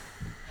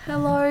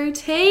Hello,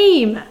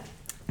 team.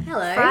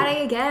 Hello.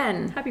 Friday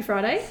again. Happy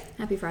Friday,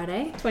 Happy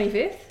Friday.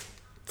 25th.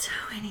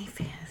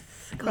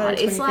 25th. God,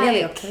 Friday, it's 25th.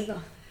 Nearly like,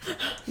 October.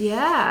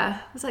 yeah.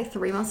 It's like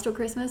 3 months till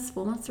Christmas,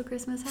 4 months till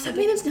Christmas. Does that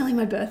mean it's nearly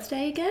my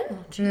birthday again?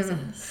 Oh,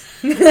 Jesus.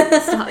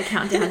 Start the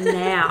countdown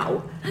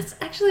now. That's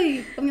actually,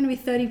 I'm going to be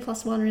 30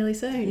 plus 1 really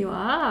soon. You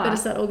are. Better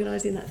start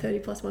organising that 30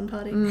 plus 1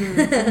 party.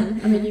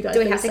 Mm. I mean, you guys Do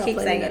we better have to start keep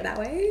planning saying it that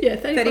way? Yeah,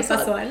 30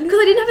 plus 1. Because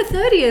I didn't have a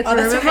 30th, Oh,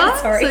 that's remember? right,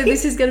 sorry. So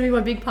this is going to be my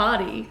big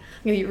party.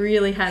 I'm going to be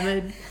really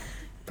hammered,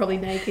 probably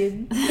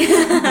naked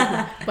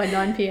by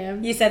 9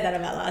 p.m. You said that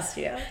about last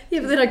year.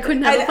 Yeah, but then I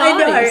couldn't have a I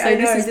party. know, so I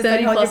this know, is just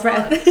 30 don't hold plus your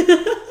 1. breath.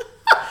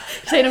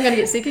 Saying I'm going to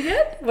get sick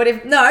again? What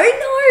if... No.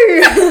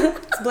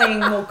 It's blaming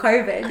more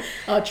COVID.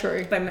 Oh,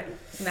 true. But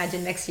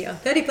imagine next year.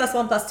 30 plus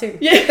 1 plus 2.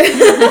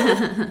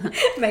 Yeah.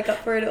 Make up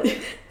for it all.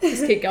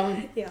 Just keep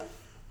going. Yeah.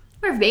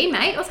 Where have you been,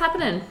 mate? What's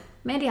happening?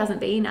 Mandy hasn't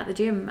been at the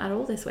gym at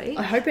all this week.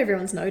 I hope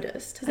everyone's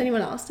noticed. Has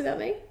anyone asked about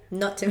me?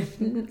 Not to...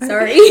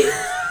 Sorry.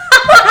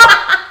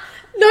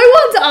 No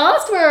one's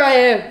asked where I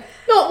am.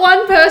 Not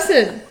one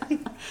person.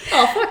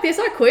 Oh, fuck this.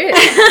 I quit.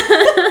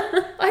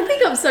 I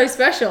think I'm so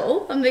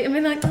special. I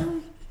mean, like,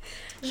 oh,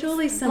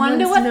 surely someone's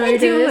Wonder what they're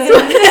noticed. doing.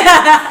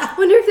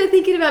 Wonder if they're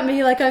thinking about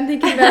me like I'm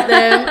thinking about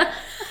them.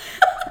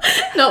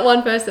 Not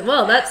one person.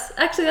 Well, that's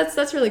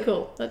really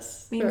cool.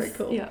 That's very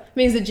cool. yeah.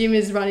 Means the gym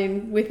is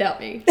running without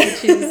me,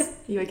 which is...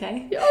 You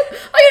okay? Yeah,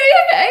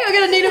 okay. I'm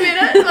gonna need a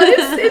minute, but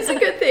it's a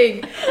good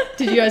thing.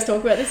 Did you guys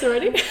talk about this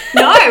already?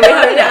 No, we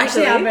haven't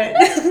actually. haven't.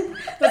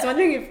 I was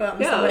wondering if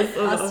someone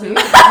asked you.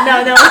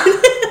 No.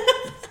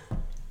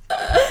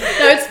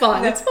 No, it's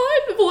fine. It's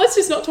fine. Well, let's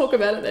just not talk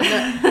about it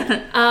then.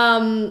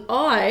 No.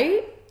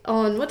 I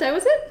on what day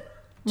was it?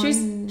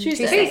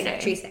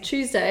 Tuesday.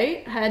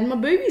 Tuesday had my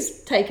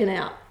boobies taken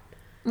out.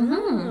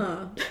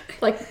 Oh.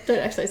 Like, don't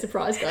actually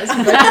surprise, guys.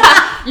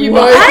 You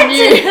both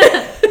knew.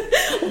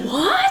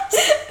 What?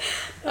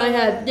 I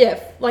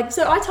had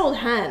so I told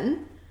Hannah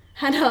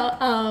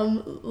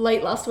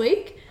late last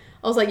week.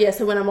 I was like, yeah,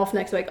 so when I'm off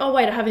next week, oh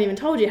wait, I haven't even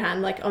told you,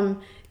 Han, like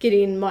I'm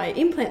getting my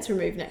implants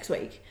removed next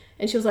week.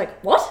 And she was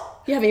like,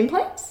 what? You have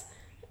implants?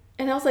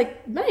 And I was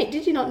like, mate,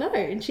 did you not know?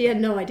 And she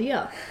had no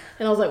idea.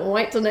 And I was like, well,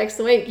 wait till next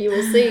week, you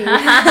will see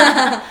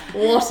how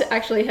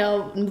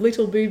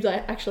little boobs I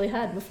actually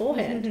had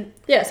beforehand.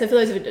 Yeah, so for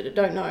those of you that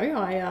don't know,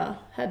 I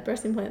had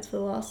breast implants for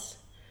the last,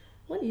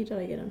 what year did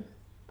I get them?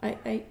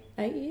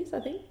 Eight years, I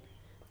think.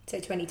 So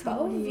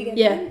 2012, if you get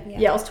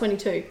Yeah, I was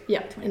 22.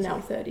 Yeah, 22. and now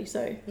I'm 30,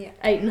 so Yeah.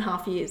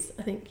 8.5 years,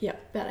 I think. Yeah,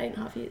 about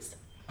 8.5 years.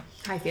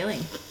 How are you feeling?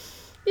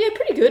 Yeah,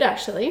 pretty good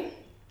actually.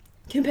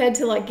 Compared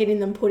to like getting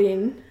them put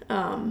in,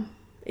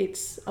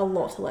 it's a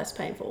lot less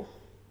painful.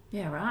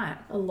 Yeah, right.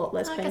 A lot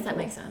less painful. I guess that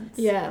makes sense.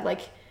 Yeah,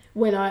 like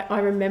when I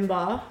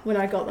remember when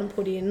I got them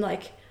put in,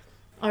 like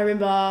I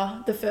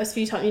remember the first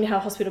few times, you know how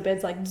hospital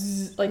beds like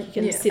zzz, like you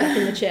can sit up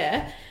in the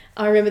chair.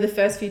 I remember the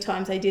first few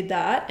times I did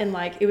that, and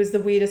like it was the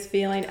weirdest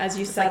feeling as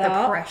you sat like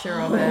up. the pressure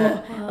of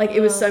it. Like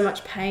it was so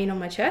much pain on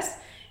my chest,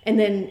 and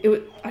then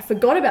I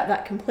forgot about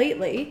that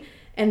completely.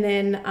 And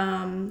then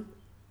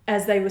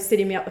as they were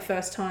sitting me up the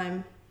first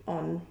time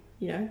on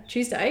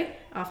Tuesday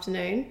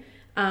afternoon,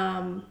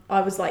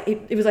 I was like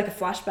it was like a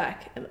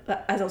flashback.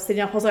 As I was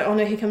sitting up, I was like, oh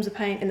no, here comes the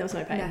pain, and there was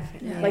no pain.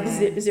 Like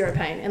zero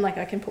pain, and like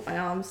I can put my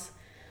arms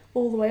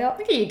all the way up.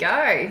 Look at you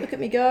go. Look at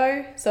me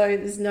go. So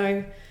there's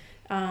no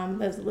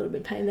there's a little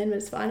bit of pain then, but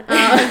it's fine.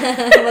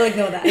 We'll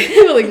ignore that.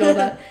 We'll ignore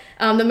that.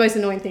 The most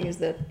annoying thing is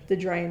the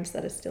drains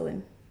that are still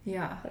in.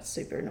 Yeah. That's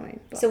super annoying.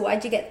 But. So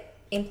why'd you get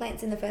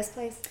implants in the first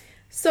place?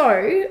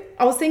 So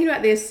I was thinking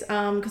about this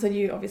because I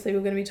knew obviously we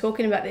were going to be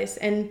talking about this,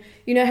 and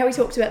you know how we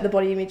talked about the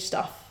body image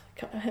stuff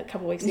a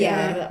couple of weeks ago,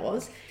 whatever that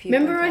was.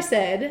 Remember I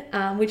said,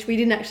 which we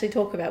didn't actually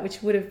talk about,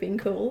 which would have been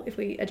cool if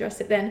we addressed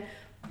it then.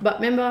 But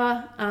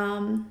remember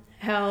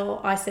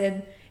how I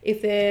said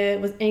if there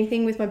was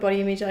anything with my body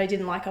image that I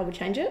didn't like, I would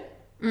change it.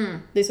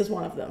 This was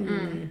one of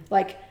them.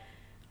 Like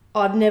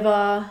I've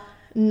never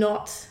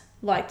not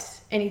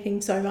liked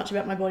anything so much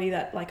about my body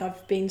that like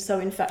I've been so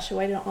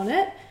infatuated on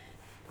it.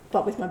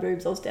 But with my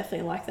boobs, I was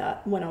definitely like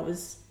that when I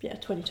was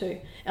 22,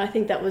 and I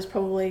think that was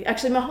probably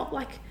actually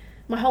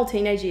my whole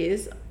teenage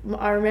years.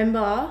 I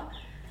remember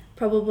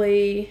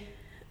probably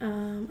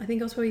I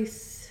think I was probably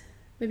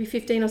maybe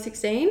 15 or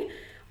 16.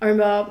 I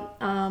remember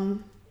I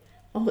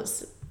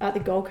was at the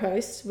Gold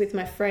Coast with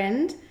my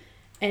friend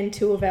and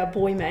two of our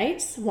boy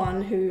mates.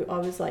 One who I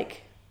was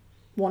like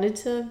wanted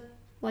to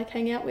like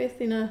hang out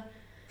with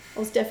I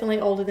was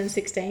definitely older than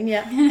 16,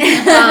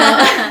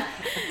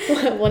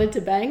 wanted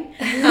to bang.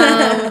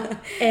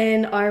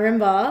 And I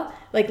remember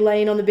like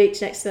laying on the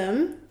beach next to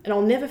them, and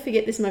I'll never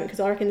forget this moment because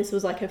I reckon this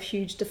was like a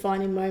huge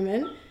defining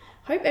moment.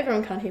 Hope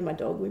everyone can't hear my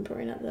dog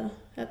whimpering at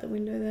the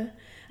window there.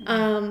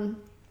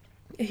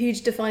 A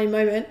huge defining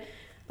moment.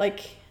 Like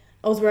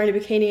I was wearing a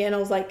bikini and I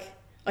was like,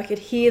 I could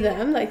hear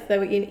them, like they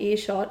were in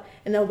earshot,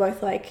 and they were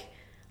both like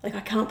I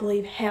can't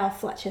believe how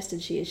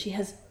flat-chested she is. She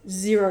has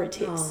zero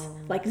tits,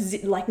 like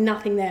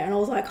nothing there. And I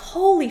was like,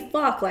 holy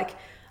fuck! Like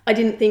I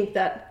didn't think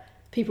that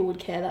people would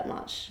care that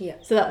much. Yeah.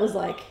 So that was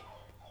like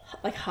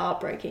like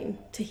heartbreaking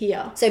to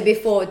hear. So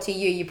before, to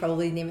you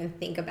probably didn't even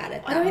think about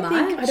it that much.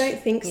 I don't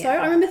think so.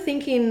 I remember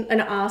thinking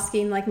and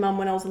asking like mum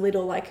when I was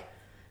little, like,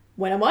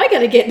 when am I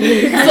going to get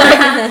boobs?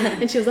 Like,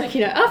 and she was like,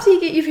 you know, after you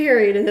get your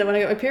period. And then when I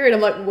got my period, I'm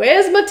like,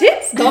 where's my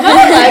tits, Donna?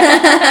 Like,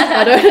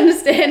 I don't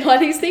understand why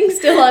these things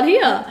still aren't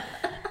here.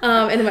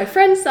 And then my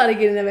friends started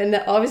getting them, and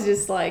I was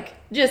just like,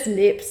 just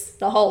nips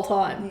the whole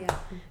time. Yeah.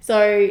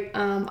 So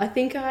I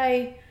think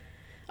I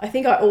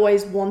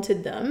always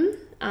wanted them.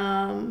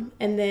 And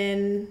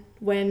then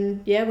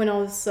when I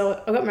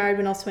got married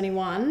when I was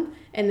 21,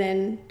 and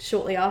then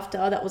shortly after,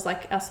 that was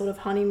like our sort of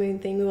honeymoon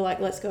thing. We were like,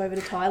 let's go over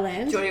to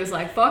Thailand. Jordy was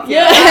like, fuck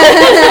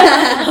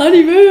yeah.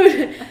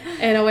 Honeymoon.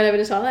 And I went over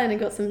to Thailand and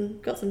got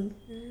some,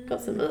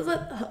 it was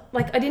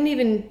like I didn't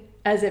even,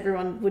 as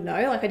everyone would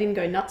know, like I didn't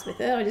go nuts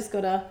with it. I just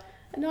got a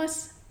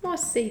nice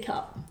C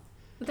cup.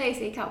 Were they a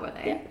C cup, were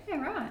they? Yeah,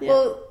 right. Yeah.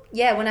 Well,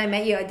 yeah, when I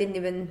met you, I didn't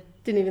even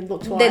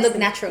look twice. They look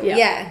natural.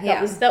 Yeah.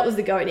 That was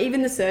the go. And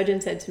even the surgeon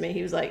said to me,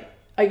 he was like,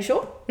 are you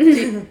sure?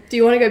 Do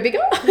you want to go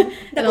bigger?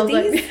 And I was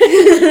like,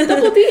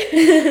 double D.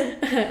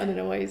 I don't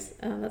know why he's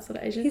that sort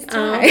of Asian. He's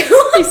Thai.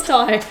 He's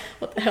Thai.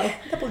 What the hell?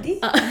 Double D.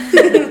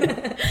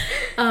 And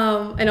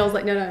I was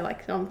like, no,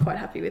 like I'm quite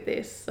happy with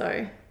this.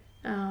 So,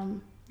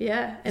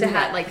 yeah. And did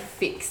that like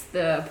fix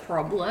the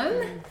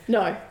problem?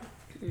 No.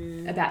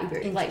 About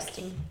your boobs, like,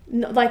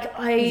 no, like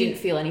you didn't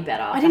feel any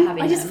better.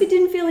 I just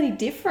didn't feel any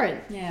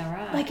different. Yeah,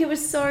 right. Like it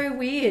was so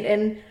weird,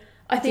 and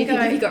I think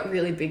if you got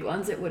really big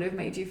ones, it would have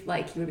made you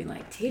like you would have been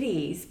like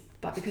titties,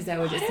 but because they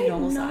were just the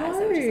normal size,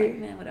 they were just like,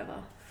 man, whatever.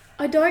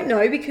 I don't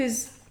know,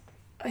 because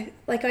I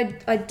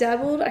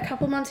dabbled a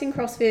couple months in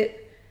CrossFit.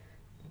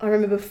 I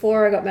remember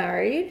before I got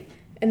married,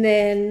 and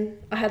then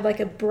I had like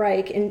a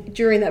break, and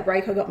during that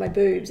break I got my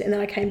boobs, and then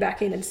I came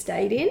back in and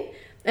stayed in,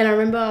 and I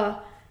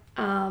remember.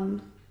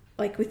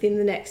 Like within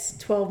the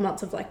next 12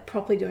 months of like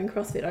properly doing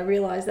CrossFit, I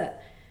realized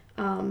that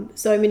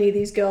so many of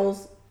these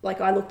girls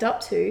like I looked up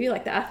to,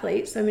 like the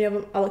athletes, so many of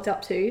them I looked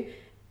up to,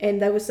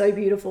 and they were so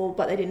beautiful,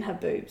 but they didn't have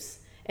boobs.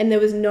 And there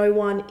was no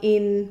one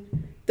in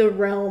the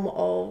realm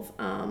of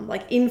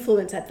like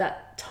influence at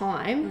that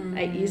time,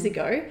 8 years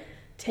ago,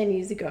 10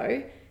 years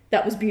ago,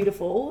 that was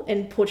beautiful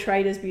and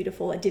portrayed as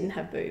beautiful that didn't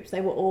have boobs.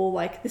 They were all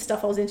like the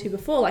stuff I was into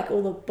before, like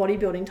all the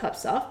bodybuilding type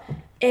stuff.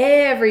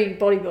 Every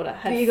bodybuilder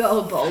had. You got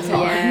all the bolt-ons.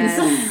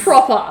 Yes.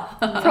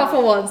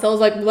 proper ones. So I was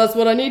like, well, that's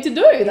what I need to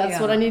do.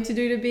 That's what I need to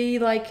do to be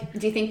like.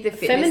 Do you think the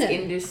fitness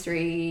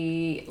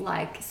industry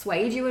like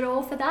swayed you at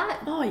all for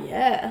that? Oh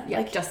yeah. Yeah,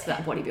 like just for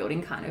that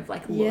bodybuilding kind of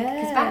like look.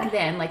 Because back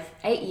then, like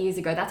 8 years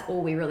ago, that's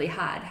all we really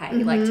had.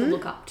 Hey, like to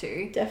look up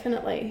to.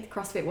 Definitely.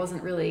 CrossFit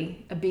wasn't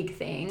really a big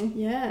thing.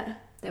 Yeah.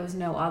 There was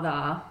no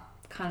other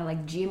kind of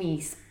like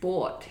gymmy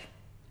sport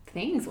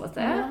things, was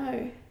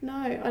there? No,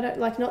 I don't,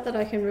 like, not that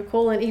I can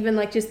recall. And even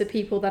like just the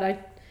people that I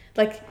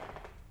like,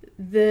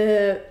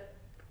 the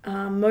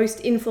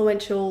most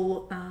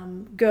influential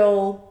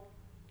girl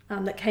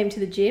that came to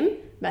the gym,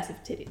 massive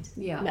titties,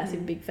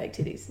 massive big fake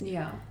titties,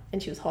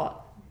 and she was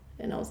hot,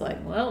 and I was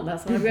like, well,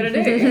 that's what I've got to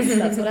do.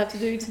 That's what I have to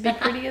do to be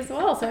pretty as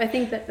well. So I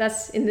think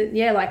that's in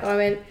the like I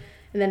went,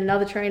 and then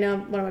another trainer,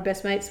 one of my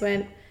best mates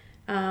went,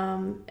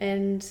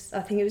 and I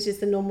think it was just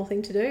the normal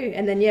thing to do.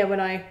 And then when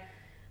I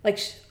like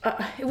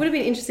it would have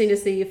been interesting to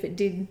see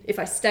if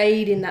I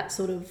stayed in that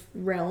sort of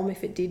realm,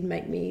 if it did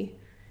make me,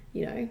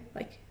 you know,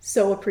 like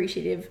so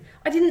appreciative.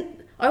 I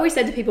always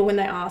said to people when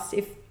they asked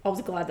if I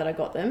was glad that I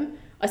got them,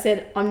 I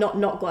said I'm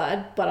not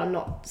glad, but I'm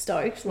not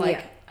stoked.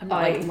 Like I'm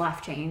not like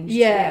life changed.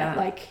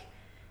 Like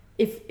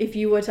if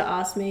you were to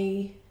ask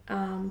me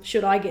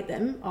should I get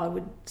them, I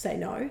would say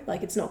no.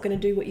 Like it's not going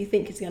to do what you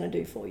think it's going to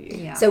do for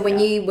you. So when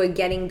you were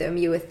getting them,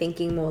 you were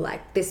thinking more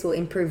like this will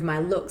improve my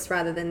looks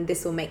rather than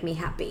this will make me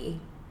happy.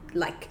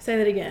 Like, say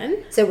that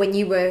again. So when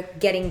you were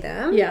getting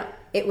them,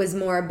 it was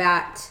more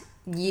about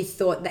you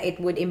thought that it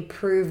would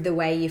improve the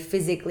way you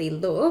physically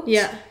looked.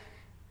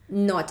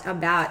 Not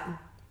about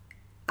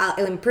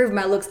it'll improve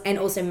my looks and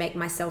also make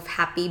myself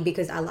happy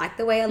because I like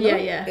the way I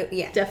look.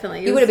 Yeah,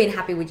 definitely. You would have been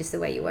happy with just the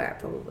way you were,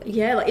 probably.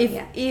 Yeah, like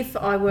if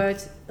I were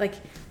to, like,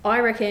 I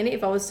reckon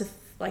if I was to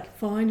like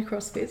find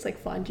CrossFits, like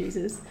find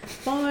Jesus,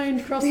 find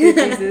CrossFit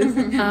Jesus.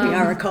 We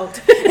are a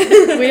cult.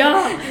 We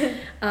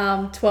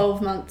are.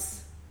 12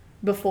 months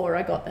before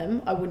I got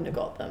them, I wouldn't have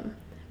got them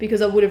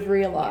because I would have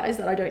realized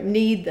that I don't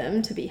need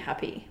them to be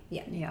happy.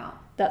 Yeah.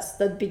 That's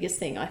the biggest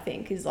thing, I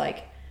think, is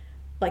like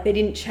they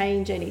didn't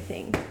change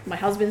anything. My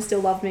husband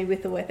still loved me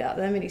with or without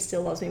them, and he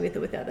still loves me with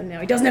or without them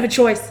now. He doesn't have a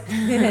choice.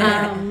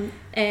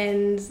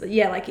 And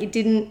like it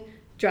didn't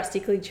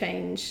drastically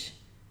change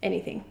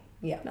anything.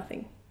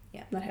 Nothing.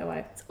 Not how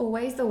It's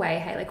always the way,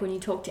 hey, like when you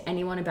talk to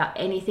anyone about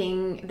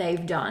anything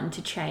they've done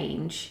to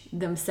change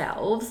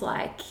themselves,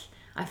 like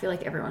I feel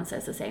like everyone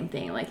says the same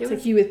thing. Like it's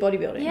like you with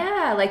bodybuilding.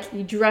 Yeah, like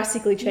you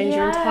drastically change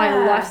your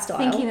entire lifestyle.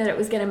 Thinking that it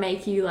was going to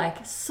make you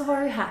like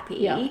so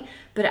happy,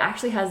 but it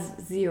actually has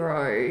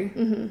zero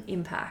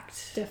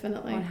impact.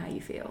 Definitely. On how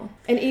you feel.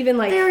 And even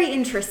like very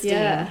interesting.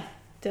 Yeah,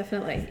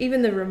 definitely.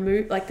 Even the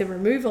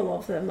removal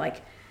of them,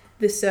 like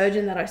the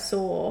surgeon that I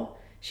saw,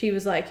 she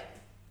was like,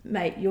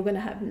 mate, you're going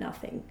to have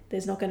nothing.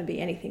 There's not going to be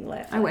anything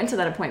left. I went to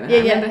that appointment. I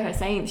remember her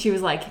saying, she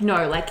was like,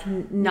 no, like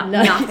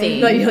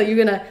nothing.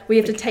 No, we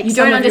have to take you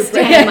some don't of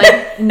understand,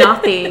 like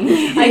nothing.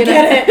 I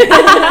get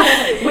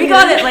it. We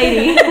got it,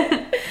 lady.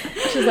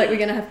 She's like, we're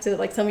going to have to,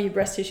 like, some of your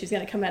breast tissue is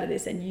going to come out of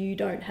this and you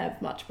don't have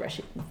much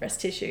breast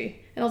tissue.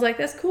 And I was like,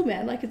 that's cool,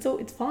 man. Like,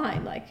 it's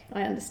fine. Like,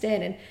 I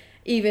understand. And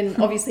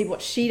even obviously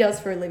what she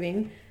does for a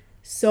living,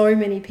 so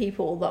many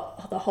people,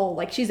 the whole,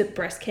 like, she's a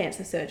breast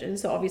cancer surgeon.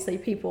 So obviously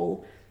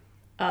people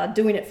are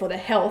doing it for their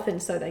health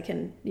and so they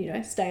can,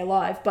 stay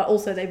alive, but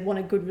also they want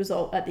a good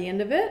result at the end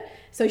of it.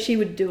 So she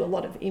would do a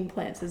lot of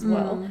implants as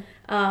well.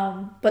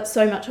 But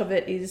so much of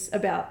it is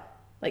about,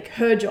 like,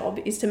 her job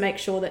is to make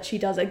sure that she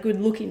does a good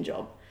looking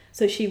job.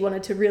 So she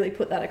wanted to really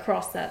put that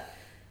across, that,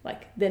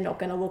 like, they're not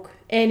going to look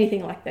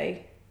anything like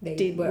they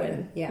did were,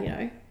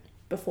 when,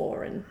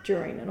 before and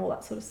during and all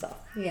that sort of stuff.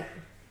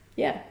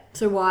 Yeah.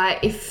 So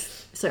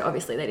so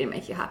obviously they didn't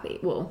make you happy.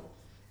 Well,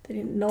 they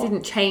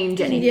didn't change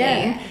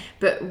anything.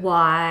 But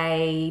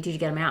why did you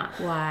get them out?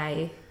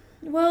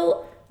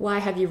 Why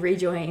have you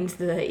rejoined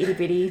the itty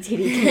bitty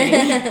titty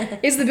committee?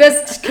 It's the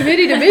best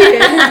committee to be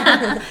in.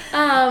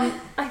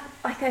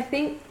 I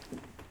think,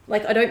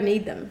 like, I don't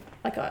need them.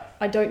 Like,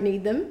 I don't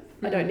need them.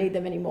 I don't need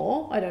them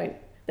anymore.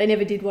 They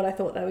never did what I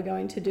thought they were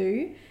going to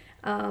do.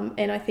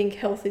 And I think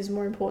health is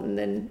more important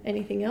than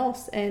anything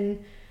else.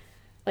 And,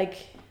 like,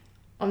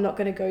 I'm not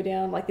going to go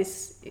down, like,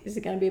 this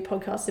isn't going to be a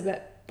podcast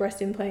about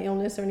breast implant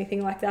illness or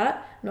anything like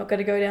that. I'm not going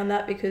to go down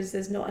that because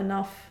there's not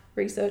enough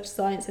research,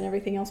 science and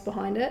everything else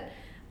behind it.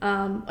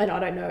 And I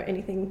don't know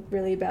anything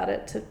really about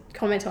it to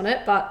comment on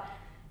it, but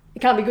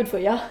it can't be good for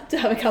you to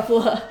have a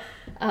couple of,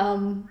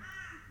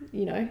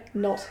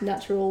 not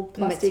natural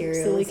plastic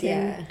materials,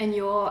 silicone. And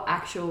your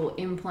actual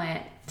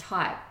implant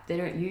type,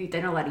 they're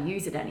not allowed to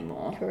use it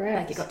anymore. Correct.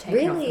 Like, it got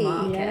taken off the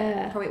market.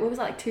 Yeah. Probably, what was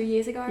it, like 2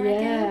 years ago, I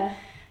reckon? Yeah.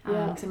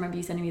 Because I remember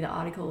you sending me the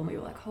article and we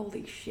were like,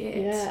 holy shit.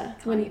 Yeah.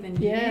 Can't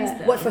even use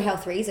them. What, for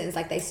health reasons?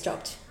 Like, they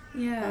stopped?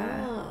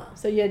 Yeah. Oh.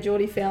 So yeah,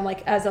 Geordie found,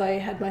 like, as I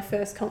had my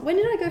first when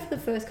did I go for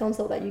the first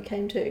consult that you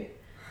came to?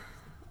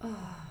 I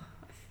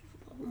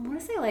want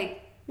to say, like...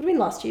 It would have been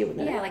last year,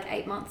 wouldn't it? Yeah, like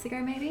 8 months ago,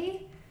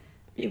 maybe.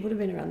 It would have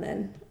been around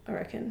then, I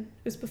reckon.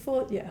 It was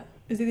before, It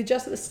was either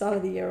just at the start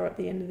of the year or at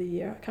the end of the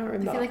year. I can't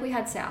remember. I feel like we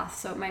had South,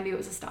 so maybe it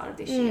was the start of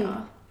this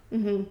year.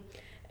 Mm-hmm.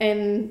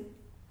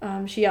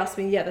 And she asked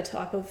me, the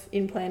type of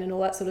implant and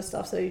all that sort of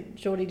stuff. So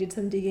Geordie did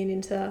some digging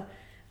into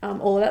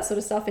all of that sort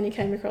of stuff, and he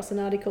came across an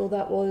article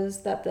that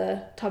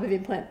the type of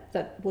implant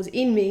that was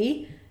in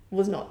me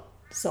was not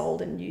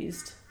sold and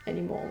used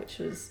anymore, which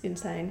was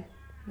insane.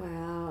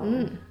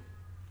 Wow.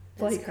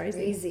 Bloody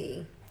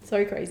crazy.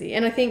 So crazy.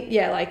 And I think,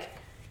 like,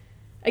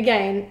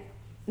 again,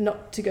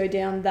 not to go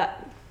down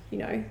that,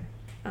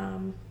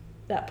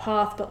 that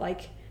path, but,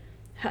 like,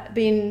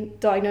 being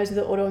diagnosed with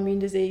an autoimmune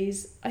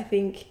disease, I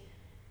think,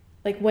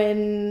 like,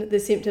 when the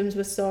symptoms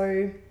were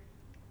so,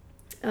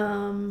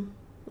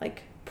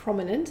 like,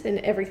 prominent and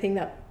everything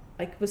that,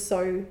 like, was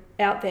so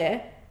out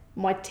there,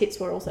 my tits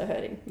were also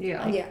hurting.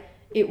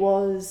 It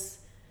was,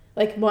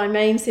 like, my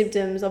main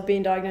symptoms of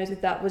being diagnosed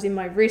with that was in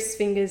my wrists,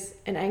 fingers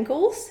and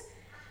ankles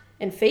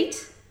and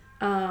feet.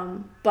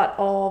 But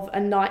of a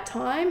night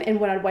time and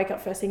when I'd wake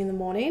up first thing in the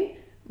morning,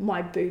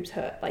 my boobs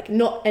hurt. Like, I'm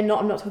not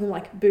talking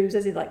like boobs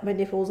as in like my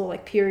nipples or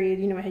like period,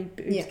 how your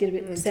boobs get a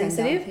bit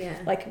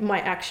sensitive. Like, my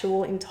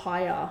actual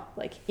entire,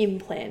 like,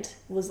 implant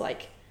was,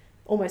 like,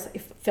 almost, like,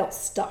 it felt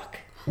stuck.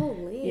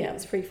 Holy. Yeah, it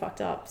was pretty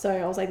fucked up. So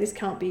I was like, this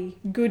can't be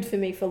good for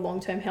me for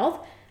long-term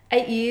health.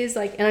 8 years,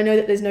 like, and I know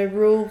that there's no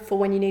rule for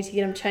when you need to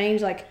get them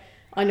changed. Like,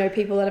 I know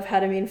people that have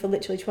had them in for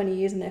literally 20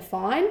 years and they're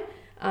fine.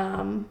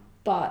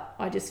 But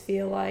I just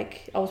feel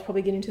like I was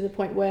probably getting to the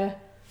point where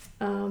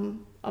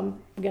I'm going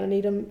to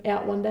need them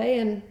out one day.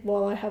 And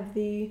while I have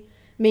the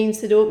means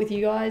to do it with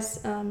you guys,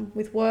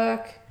 with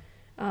work,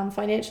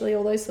 financially,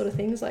 all those sort of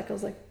things, like, I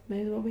was like,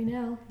 may as well be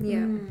now.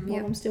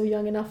 While I'm still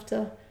young enough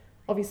to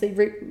obviously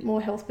reap more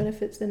health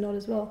benefits than not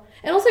as well.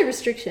 And also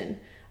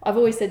restriction. I've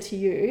always said to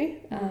you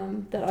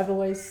that I've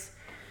always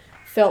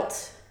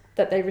felt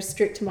that they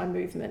restrict my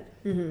movement.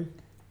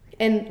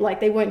 And, like,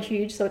 they weren't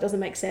huge, so it doesn't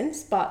make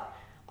sense, but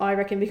I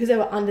reckon because they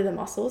were under the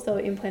muscles, they were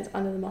implants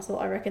under the muscle,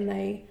 I reckon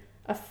they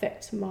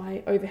affected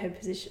my overhead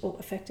position.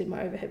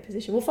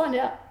 We'll find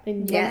out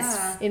in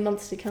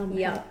months to come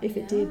if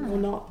it did or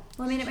not.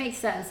 Well, I mean, it makes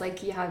sense.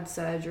 Like, you had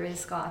surgery,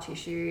 scar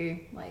tissue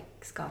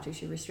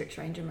restricts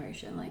range of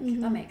motion. Like,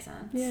 that makes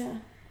sense.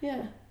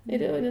 Yeah.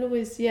 It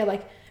always,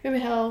 like,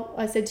 remember how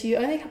I said to you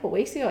only a couple of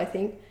weeks ago, I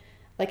think,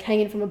 like,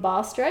 hanging from a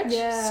bar stretch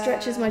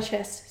stretches my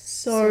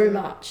chest so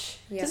much.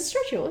 Does it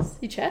stretch your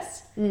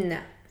chest? No.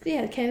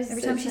 Yeah, Candace.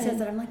 Every time she says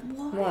that, I'm like,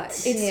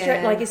 what?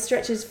 It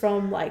stretches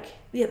from, like,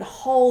 the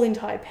whole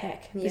entire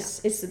pec.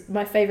 It's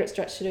my favourite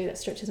stretch to do. That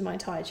stretches my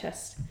entire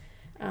chest.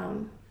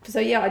 So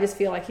I just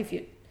feel like if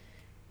you,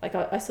 like,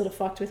 I sort of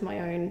fucked with my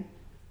own,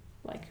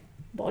 like,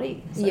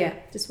 body. So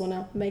just want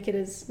to make it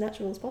as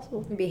natural as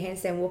possible. You'd be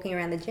handstand walking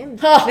around the gym.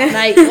 Oh,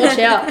 mate, watch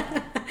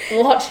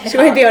out. She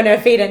won't be on her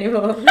feet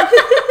anymore.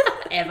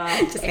 ever.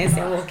 Just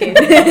gonna walk in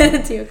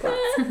to your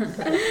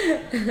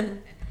class.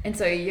 And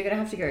so you're gonna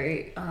have to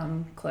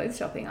go clothes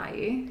shopping, are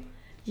you?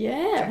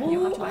 Yeah. Well,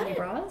 you'll have to buy any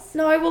bras?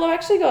 No, well, I've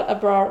actually got a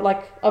bra.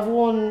 Like, I've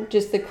worn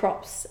just the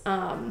crops,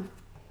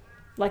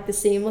 like the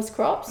seamless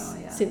crops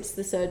since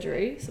the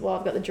surgery. So,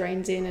 I've got the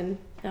drains in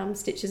and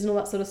stitches and all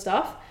that sort of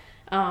stuff.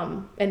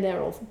 And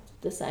they're all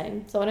the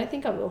same. So, I don't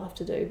think I will have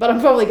to do. But I'm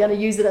probably going to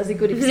use it as a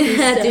good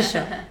excuse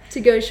to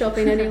go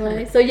shopping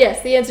anyway. So,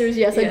 yes, the answer is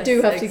yes. I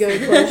do have to go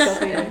clothes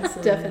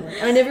shopping. Definitely.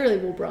 And I never really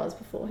wore bras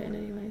beforehand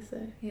anyway.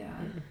 So, yeah.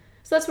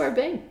 So, that's where I've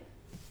been.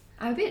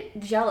 I'm a bit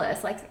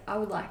jealous. Like, I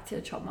would like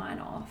to chop mine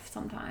off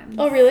sometimes.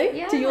 Oh, really?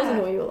 Yeah. Do yours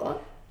annoy you a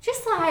lot?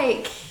 Just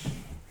like,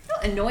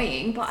 not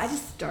annoying, but I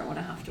just don't want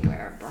to have to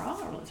wear a bra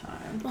all the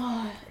time.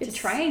 Oh, to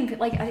train,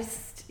 like,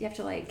 you have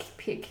to, like,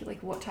 pick,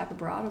 like, what type of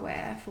bra to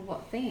wear for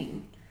what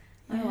thing.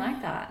 I don't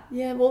like that.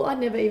 Yeah, well, I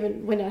never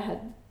even, when I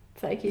had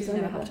fakies, I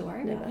never have to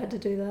worry never had to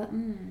do that.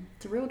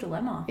 It's a real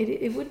dilemma.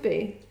 It would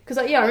be. Because,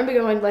 I remember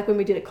going, like, when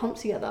we did a comp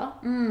together,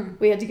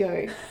 we had to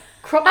go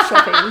crop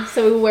shopping,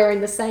 so we were wearing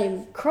the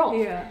same crop.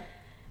 Yeah.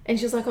 And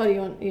she was like, oh, do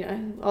you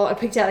want, I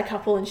picked out a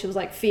couple and she was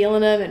like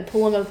feeling them and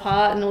pulling them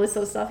apart and all this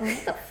sort of stuff. I'm like,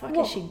 what the fuck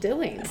is she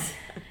doing?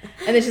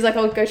 And then she's like,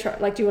 go try,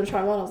 like, do you want to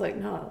try one? I was like,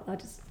 no,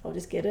 I'll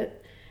just get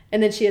it.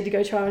 And then she had to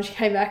go try one and she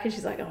came back and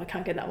she's like, oh, I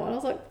can't get that one. I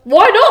was like,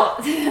 why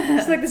not?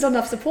 She's like, there's not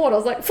enough support. I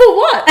was like, for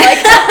what?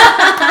 Like,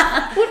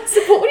 what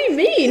support? What do you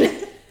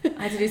mean?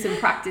 I had to do some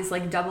practice,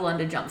 like double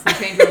under jumps and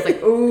change. I was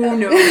like, oh,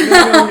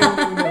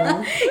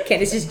 no.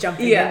 Candace just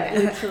jumping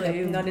in.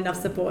 Literally. Not enough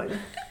support.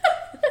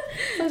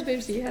 How much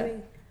boobs do you have?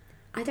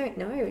 I don't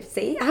know.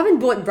 See, I haven't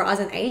bought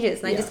bras in ages,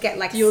 and I just get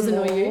like yours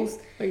smalls. Annoy you?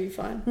 Or are you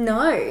fine?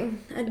 No,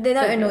 they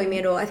don't annoy me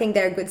at all. I think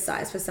they're a good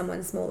size for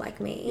someone small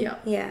like me.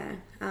 Yeah.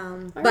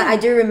 But I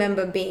do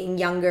remember being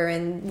younger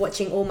and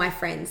watching all my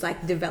friends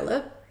like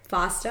develop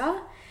faster,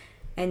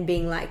 and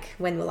being like,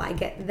 when will I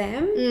get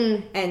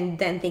them? And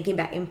then thinking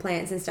about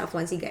implants and stuff.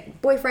 Once you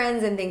get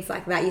boyfriends and things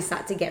like that, you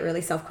start to get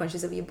really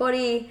self-conscious of your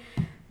body.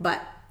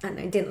 But I don't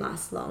know, it didn't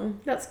last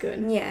long. That's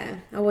good. Yeah,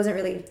 I wasn't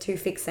really too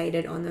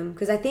fixated on them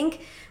because I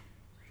think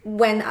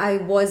when I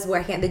was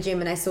working at the gym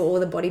and I saw all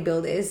the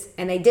bodybuilders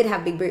and they did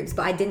have big boobs,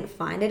 but I didn't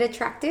find it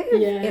attractive.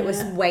 Yeah. It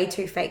was way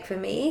too fake for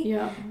me.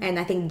 Yeah. And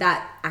I think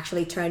that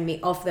actually turned me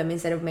off them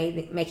instead of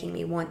making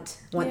me want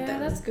them. Yeah,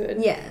 that's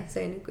good. Yeah,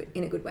 so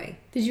in a good way.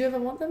 Did you ever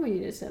want them or you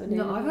just never did?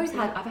 No,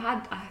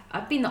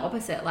 I've been the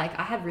opposite. Like,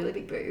 I had really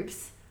big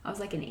boobs. I was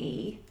like an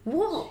E.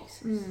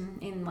 What?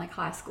 In like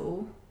high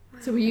school.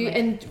 So were you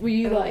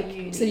like,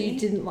 uni. So you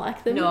didn't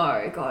like them?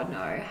 No, God, no.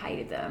 I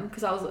hated them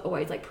because I was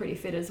always like pretty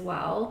fit as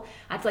well.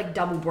 I had to like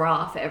double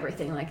bra for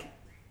everything, like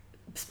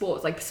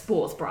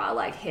sports bra,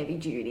 like heavy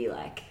duty,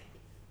 like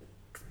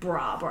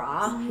bra,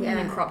 and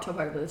then crop top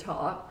over the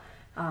top.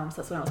 So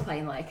that's when I was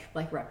playing like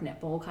rep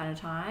netball kind of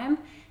time.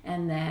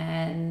 And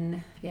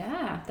then,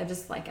 they've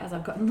just like, as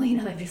I've gotten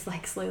leaner, they've just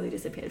like slowly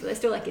disappeared. But they're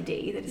still like a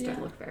D. They just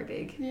don't look very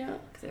big. Yeah.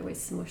 Because they're always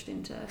smushed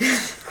into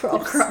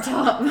crop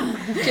top.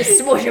 Just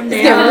smush them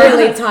down. They're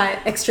really tight,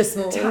 extra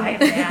small. Tie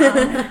them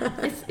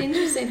down. It's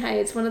interesting,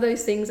 hey, it's one of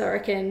those things I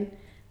reckon,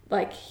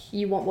 like,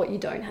 you want what you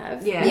don't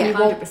have. Yeah, and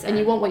 100%. And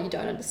you want what you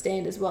don't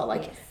understand as well.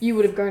 Like, you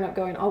would have grown up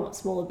going, I want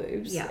smaller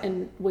boobs. Yeah.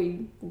 And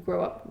we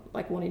grow up,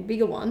 like, wanting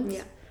bigger ones.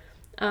 Yeah.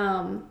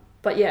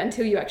 But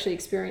until you actually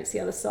experience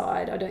the other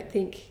side, I don't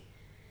think,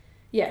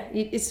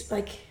 it's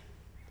like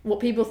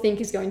what people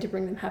think is going to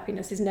bring them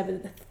happiness is never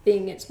the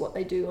thing. It's what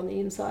they do on the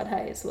inside.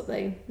 Hey, it's what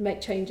they make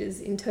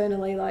changes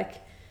internally. Like,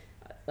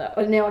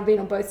 now I've been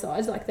on both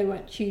sides. Like, they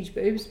weren't huge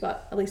boobs,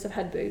 but at least I've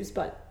had boobs.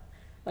 But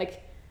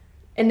like,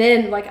 and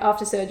then like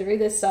after surgery,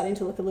 they're starting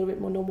to look a little bit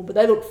more normal, but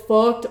they look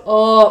fucked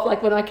up.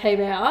 Like when I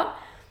came out,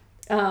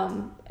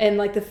 and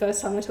like the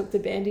first time I took the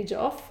bandage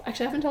off,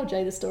 actually I haven't told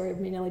Jay the story of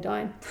me nearly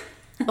dying.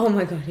 Oh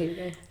my God, here you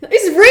go.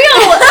 It's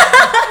real!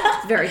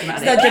 It's very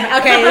dramatic.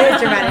 Okay,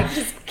 it's dramatic.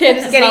 Just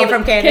Candace is getting it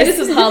from Candace. Candace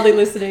was hardly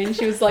listening.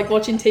 She was like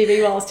watching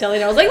TV while I was telling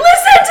her. I was like,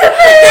 listen to me!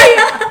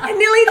 I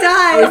nearly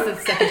died. This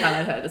is the second time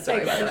I've heard the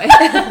story, by the way.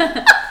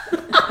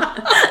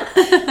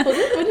 Was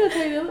it? When did I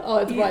tell you that? Oh,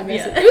 it's my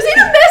message. It was in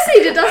a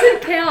message. It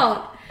doesn't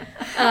count.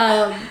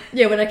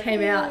 When I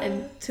came out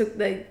and took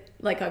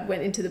I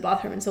went into the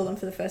bathroom and saw them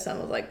for the first time. I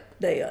was like,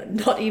 they are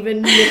not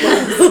even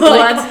nipples.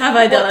 What have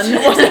I done?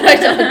 What have I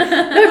done?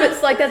 No, but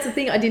it's like, that's the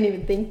thing. I didn't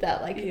even think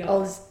that. Like, I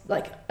was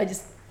like, I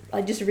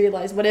just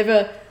realized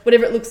whatever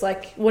it looks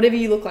like, whatever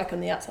you look like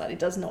on the outside, it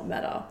does not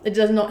matter. It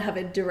does not have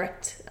a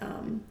direct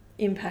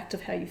impact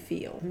of how you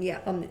feel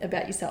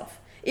about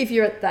yourself. If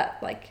you're at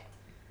that like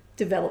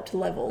developed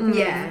level,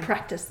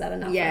 practice that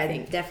enough. Yeah, I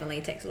think. It definitely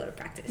takes a lot of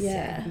practice.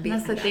 Yeah,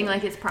 that's the thing.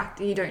 Like, it's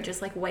practice. You don't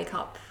just like wake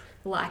up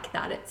like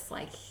that. It's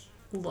like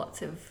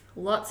lots of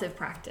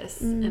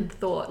practice and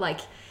thought, like,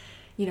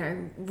 you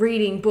know,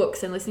 reading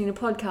books and listening to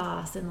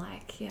podcasts and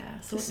like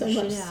sort so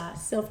your much shit out.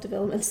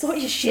 Self-development. Sort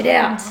your shit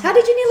out. How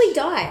did you nearly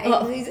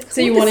die?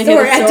 So you want to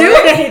hear the story? I do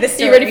want to hear the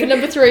story. Are you ready for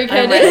number 3,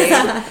 Candace? Do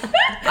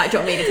you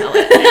want me to tell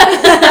it?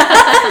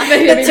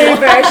 The 2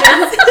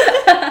 versions.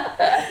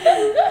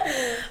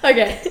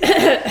 Okay.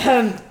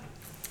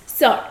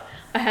 So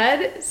I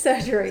had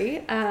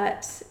surgery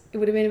at, it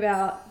would have been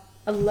about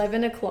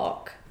 11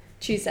 o'clock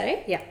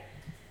Tuesday. Yeah.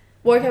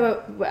 Woke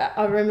up,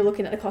 I remember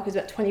looking at the clock, it was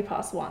about 20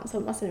 past 1, so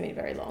it mustn't have been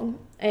very long.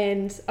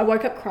 And I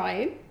woke up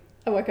crying.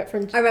 I woke up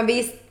from... I remember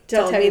you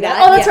told me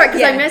that. Oh, that's right,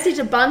 because I messaged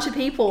a bunch of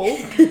people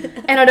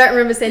and I don't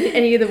remember sending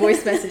any of the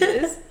voice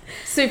messages.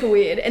 Super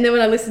weird. And then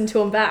when I listened to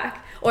them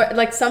back, or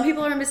like some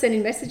people I remember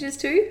sending messages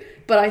to,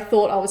 but I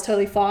thought I was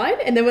totally fine.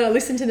 And then when I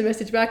listened to the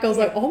message back, I was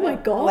like, oh my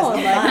God.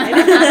 Like,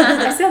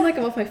 I sound like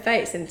I'm off my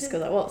face, and it's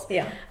because I was.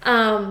 Yeah.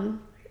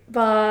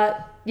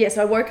 But... yeah,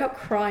 so I woke up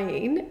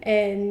crying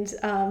and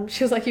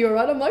she was like, you all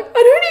right? I'm like,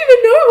 I don't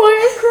even know why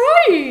I'm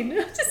crying.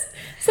 Just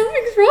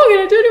something's wrong and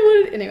I don't know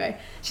what it... Anyway,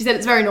 she said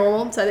it's very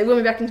normal. So they wheeled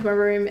me back into my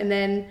room and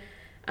then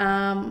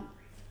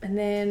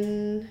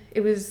it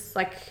was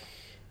like,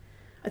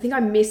 I think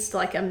I missed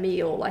like a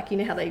meal. Like, you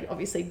know how they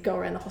obviously go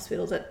around the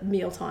hospitals at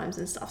meal times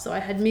and stuff. So I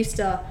had missed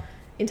a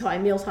entire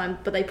meal time,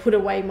 but they put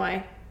away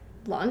my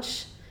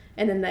lunch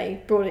and then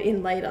they brought it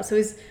in later. So it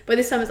was, by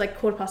this time it was like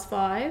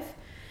 5:15.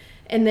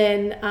 And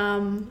then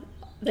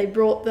they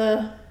brought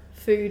the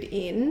food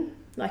in,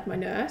 like my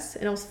nurse,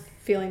 and I was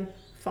feeling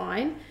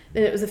fine.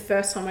 Then it was the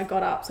first time I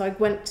got up. So I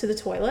went to the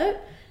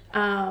toilet.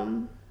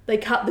 They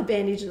cut the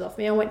bandages off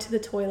me. I went to the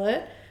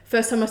toilet.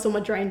 First time I saw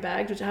my drain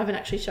bags, which I haven't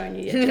actually shown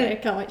you yet, Jay. I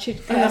can't wait.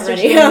 I'm not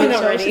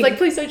ready. She's like,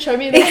 please don't show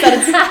me. And then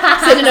started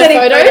sending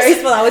her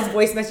photos. While I was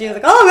voice messaging, I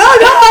was like, oh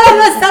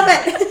no, stop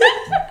it.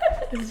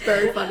 It was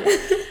very funny.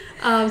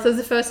 So it was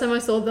the first time I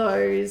saw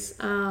those.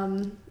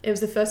 It was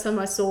the first time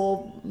I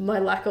saw my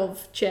lack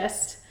of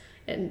chest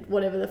and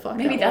whatever the fuck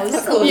Maybe that was.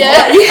 that's cool.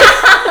 Yeah.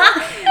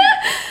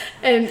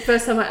 And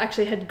first time I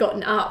actually had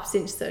gotten up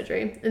since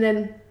surgery. And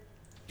then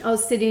I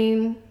was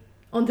sitting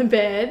on the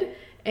bed,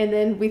 and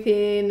then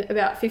within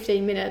about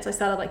 15 minutes I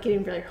started like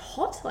getting very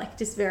hot, like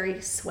just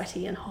very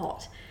sweaty and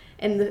hot.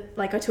 And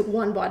I took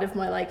one bite of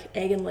my like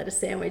egg and lettuce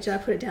sandwich and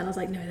I put it down. I was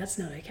like, no, that's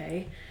not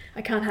okay.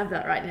 I can't have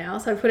that right now.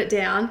 So I put it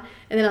down,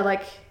 and then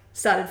I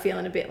started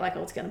feeling a bit like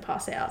I was going to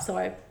pass out. So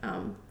I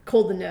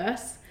called the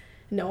nurse.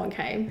 No one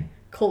came.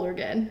 Call her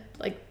again.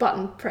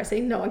 Button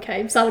pressing. No one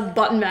came. Started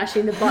button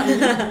mashing the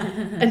button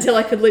until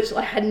I could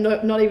literally... I had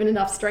not even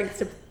enough strength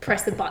to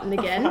press the button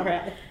again. Oh,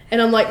 right.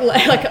 And I'm like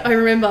I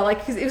remember,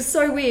 because it was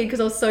so weird because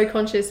I was so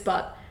conscious,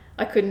 but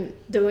I couldn't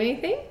do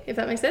anything, if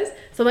that makes sense.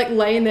 So I'm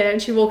laying there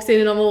and she walks in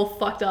and I'm all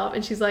fucked up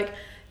and she's like,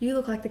 you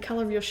look like the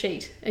colour of your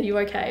sheet. Are you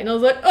okay? And I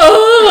was like,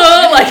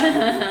 oh!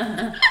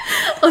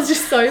 I was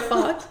just so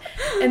fucked.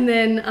 And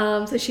then,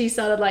 so she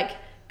started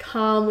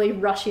calmly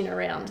rushing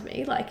around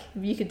me.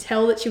 You could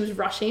tell that she was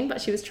rushing, but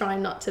she was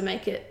trying not to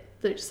make it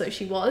so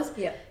she was.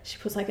 Yeah. She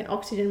puts an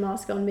oxygen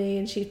mask on me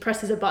and she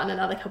presses a button and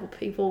other couple of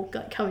people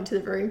come into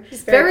the room.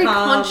 Just very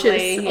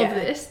conscious of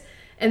this.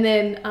 And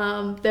then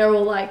they're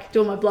all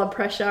doing my blood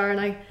pressure, and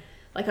I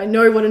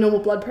know what a normal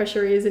blood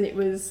pressure is, and it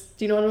was...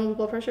 Do you know what a normal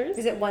blood pressure is?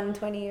 Is it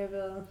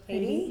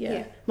 120/80?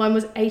 Yeah. Mine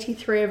was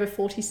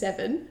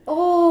 83/47.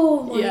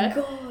 Oh my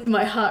God.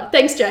 My heart...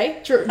 Thanks,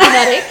 Jay.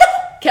 Dramatic.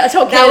 I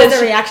told Candace... That was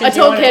the reaction. I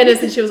told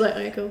Candace and she was like,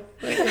 okay, cool.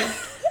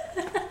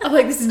 I'm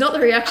like, this is not the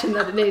reaction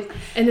that it needs.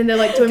 And then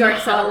they're doing my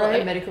heart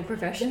rate. A medical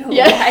professional.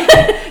 Yeah.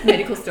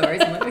 Medical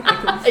stories.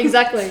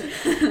 Exactly.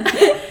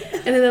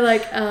 And then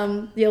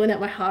they're yelling at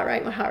my heart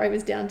rate. My heart rate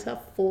was down to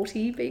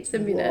 40 beats a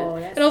minute. Whoa,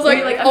 and I was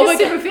I'm just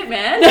super fit,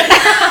 man.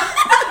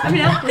 I'm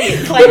an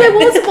athlete. Well, there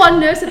was one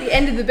nurse at the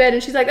end of the bed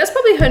and she's like, that's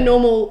probably her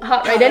normal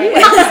heart rate anyway.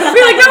 We're like,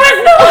 no,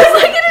 it's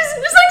not. It is.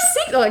 It's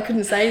 6. Oh, I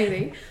couldn't say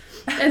anything.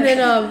 And then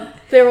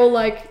they're all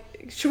like,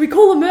 should we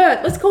call a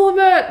MERT? Let's call a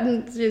MERT.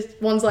 And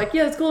just one's like,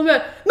 yeah, let's call a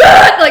MERT.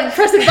 MERT!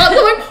 Press the button.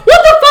 I'm like,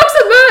 what the fuck's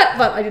a MERT?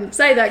 But I didn't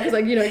say that because,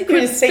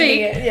 couldn't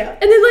speak. It, yeah.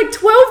 And then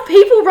 12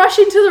 people rush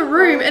into the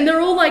room and they're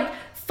all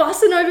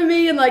fussing over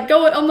me and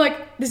going. I'm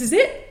like, this is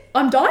it.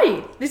 I'm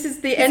dying. This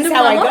is the end of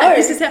my life.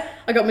 This is how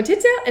I got my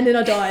tits out and then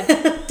I died.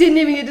 Didn't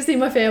even get to see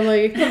my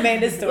family.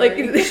 Amanda's story.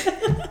 And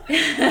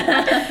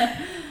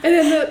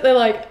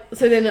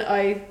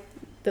then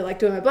they're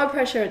doing my blood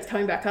pressure. It's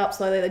coming back up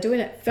slowly. They're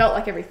doing it, felt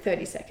like every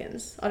 30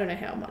 seconds. I don't know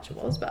how much it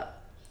was,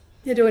 but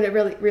they're doing it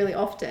really, really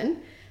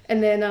often.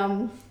 And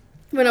then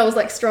when I was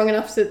strong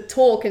enough to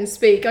talk and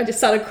speak, I just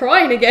started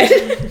crying again.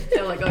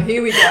 They're like, oh,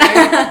 here we go.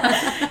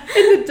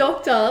 And the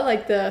doctor,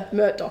 the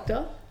MERT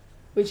doctor,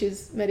 which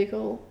is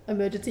Medical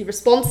Emergency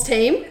Response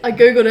Team, I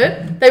Googled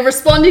it. They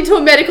responded to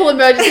a medical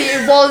emergency.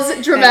 It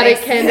was dramatic,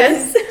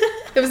 Candace.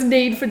 There was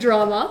need for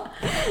drama.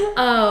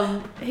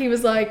 He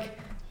was like,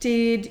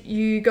 did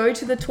you go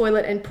to the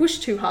toilet and push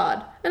too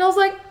hard? And I was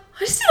like, I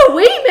just did a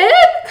wee,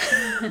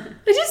 man.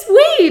 I just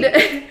weed.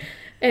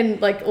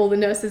 And all the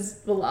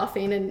nurses were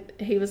laughing and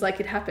he was like,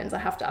 it happens. I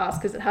have to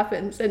ask because it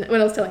happens. And when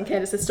I was telling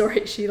Candace the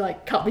story, she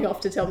cut me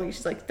off to tell me,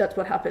 she's like, that's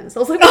what happens. I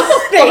was like,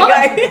 oh, there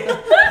you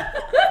go.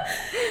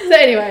 So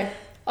anyway,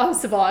 I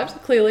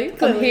survived, clearly.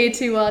 I'm here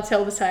to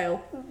tell the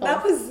tale.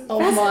 That was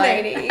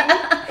fascinating.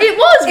 It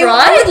was,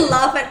 right? I would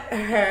laugh at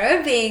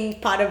her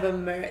being part of a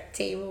MERT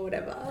team or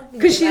whatever.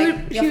 Because you're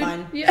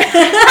fine. Yeah.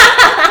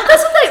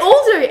 That's what they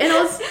all do. And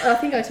I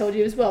think I told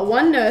you as well.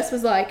 One nurse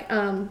was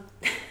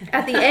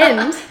at the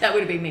end, that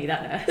would have been me,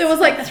 that nurse. there was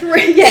like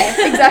 3,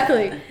 yeah,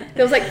 exactly.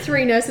 There was like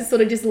 3 nurses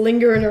sort of just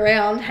lingering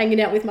around, hanging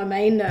out with my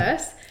main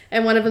nurse,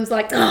 and one of them's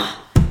like,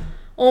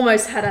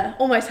 almost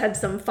had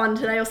some fun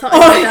today or something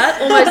like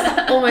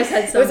that. Almost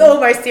had some. It was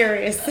almost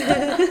serious.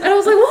 And I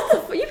was like,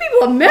 what the you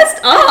people are messed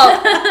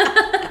up.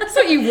 That's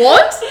what you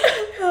want?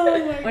 Oh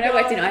my When God. I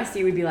worked in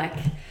ICU, we'd be like,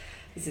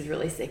 this is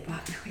really sick,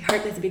 but we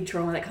hope there's a big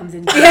trauma that comes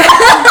in.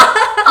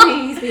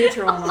 Please be a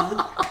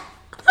trauma.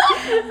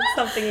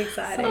 Something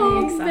exciting.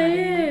 Oh, exciting.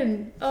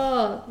 man.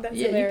 Oh, That's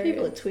yeah, hilarious. you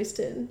people are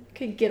twisted.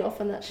 Could get off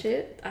on that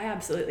shit. I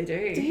absolutely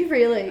do. Do you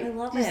really? I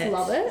love You it. just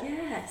love it?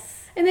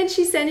 Yes. And then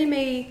she's sending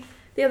me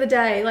the other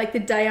day, like the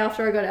day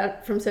after I got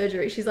out from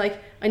surgery, she's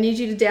like, I need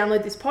you to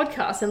download this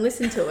podcast and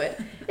listen to it.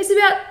 It's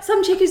about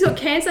some chick who's got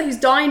cancer who's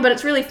dying, but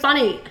it's really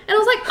funny. And I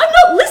was like, I'm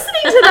not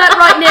listening to that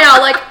right now.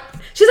 Like,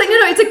 she's like,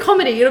 no, it's a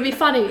comedy. It'll be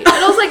funny. And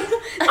I was like,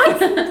 I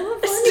was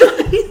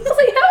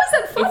like, how is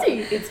that funny?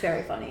 It's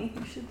very funny.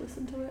 You should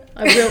listen to it.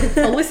 I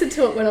will. I'll listen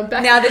to it when I'm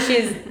back. Now that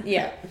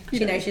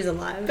she knows she's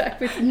alive. Back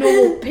with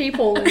normal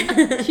people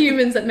and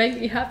humans that make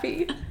me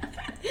happy.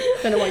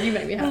 Don't know why you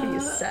make me happy, you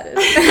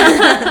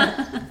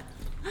sadist.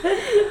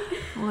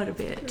 What a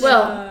bitch.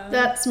 Well,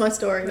 that's my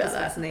story about That's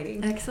that.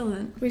 fascinating.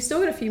 Excellent. We've still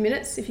got a few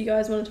minutes if you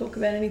guys want to talk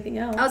about anything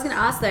else. I was going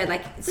to ask though,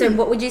 like, so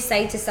what would you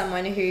say to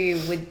someone who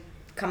would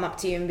come up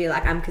to you and be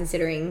like, I'm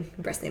considering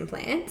breast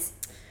implants?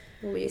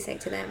 What would you say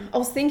to them? I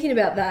was thinking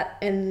about that,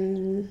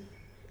 and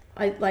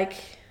I like,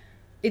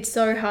 it's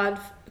so hard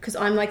because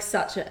I'm like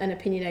such an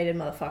opinionated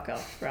motherfucker,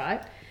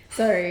 right?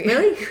 So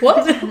Really?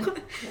 What?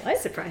 What?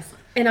 Surprise.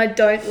 And I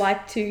don't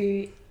like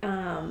to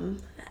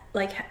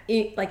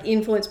like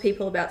influence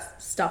people about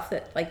stuff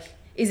that like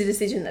is a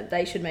decision that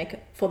they should make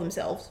for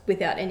themselves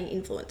without any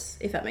influence,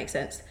 if that makes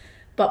sense.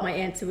 But my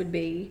answer would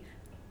be,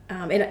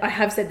 and I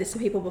have said this to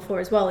people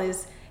before as well,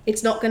 is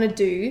it's not going to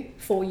do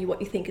for you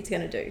what you think it's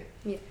going to do.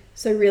 Yeah.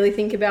 So really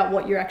think about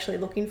what you're actually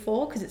looking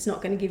for, because it's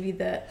not going to give you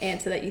the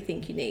answer that you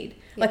think you need.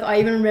 Yeah. Like I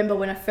even remember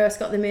when I first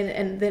got them in,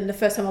 and then the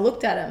first time I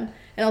looked at them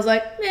and I was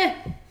like,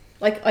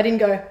 like I didn't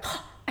go,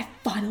 oh, I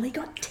finally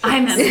got tits.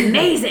 I'm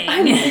amazing.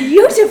 I'm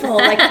beautiful.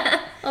 Like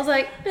I was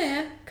like,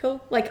 yeah, cool.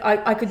 Like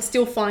I could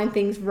still find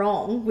things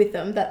wrong with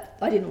them that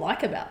I didn't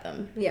like about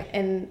them. Yeah.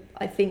 And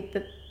I think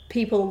that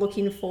people are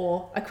looking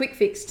for a quick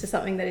fix to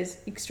something that is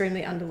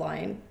extremely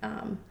underlying,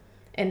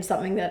 and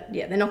something that,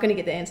 they're not going to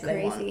get the answer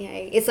they want. Crazy,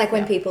 hey? It's like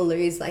when people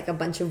lose like a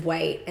bunch of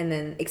weight and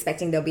then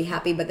expecting they'll be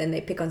happy, but then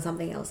they pick on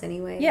something else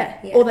anyway. Yeah.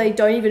 Or they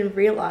don't even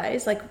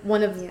realize, like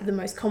one of the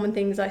most common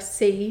things I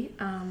see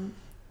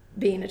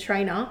being a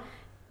trainer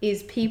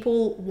is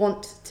people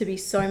want to be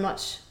so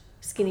much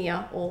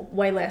skinnier or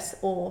way less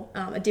or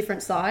a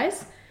different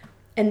size,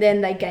 and then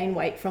they gain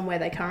weight from where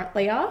they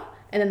currently are,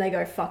 and then they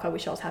go, fuck, I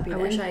wish I was happy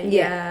then.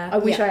 I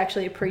wish I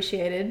actually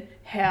appreciated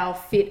how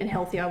fit and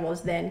healthy I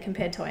was then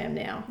compared to I am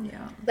now.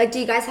 Yeah. Like, do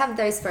you guys have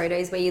those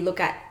photos where you look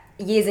at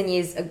years and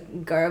years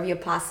ago of your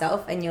past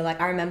self and you're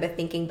like, I remember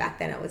thinking back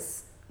then I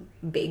was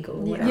big or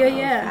whatever.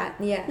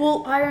 Yeah.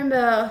 Well, I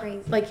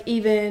remember like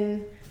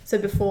even so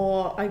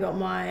before I got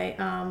my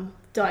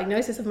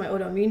diagnosis of my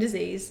autoimmune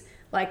disease,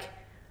 like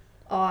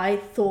I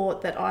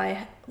thought that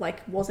I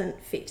like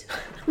wasn't fit.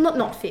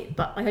 not fit,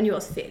 but like I knew I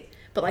was fit,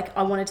 but like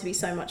I wanted to be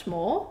so much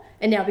more.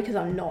 And now because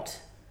I'm not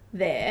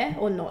there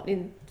or not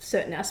in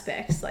certain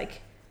aspects,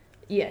 like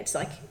it's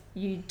like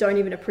you don't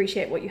even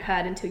appreciate what you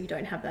had until you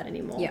don't have that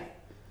anymore.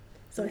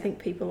 So I think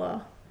people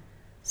are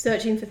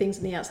searching for things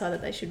on the outside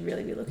that they should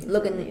really be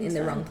looking in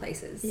the wrong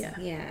places.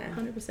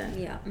 100%.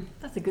 Yeah,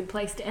 that's a good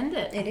place to end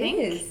it. It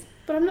is.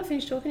 But I'm not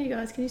finished talking to you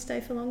guys. Can you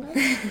stay for longer?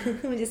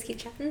 Can we just keep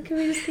chatting? Can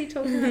we just keep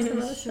talking about some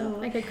other stuff?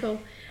 Okay, cool.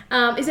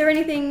 Is there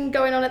anything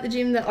going on at the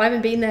gym that I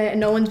haven't been there and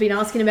no one's been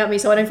asking about me,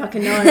 so I don't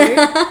fucking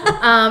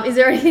know? Is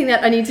there anything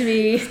that I need to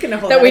be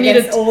that we need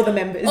to all the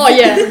members? Oh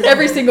yeah,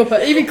 every single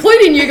person,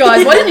 including you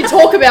guys. Why didn't you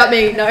talk about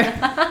me? No.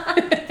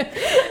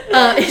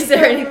 Is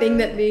there anything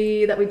that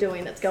we're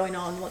doing that's going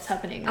on? What's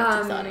happening?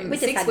 That's exciting. We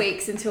 6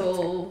 weeks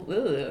until.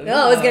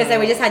 I was gonna say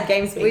we just had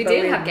games week. We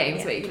did have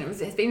games week, and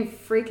it's been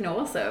freaking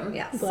awesome.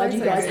 Yeah, I'm glad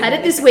you guys had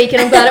it this week,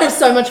 and I'm glad it was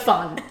so much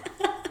fun.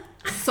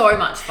 So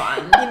much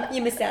fun.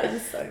 You missed out on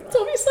so much. That's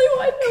obviously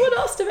why no one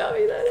asked about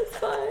me then. It's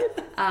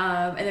fine.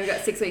 And then we've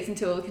got 6 weeks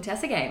until the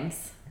Contessa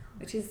Games,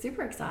 which is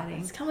super exciting.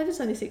 It's kind of just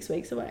only 6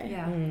 weeks away.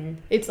 Yeah.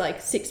 It's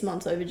like 6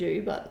 months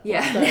overdue, but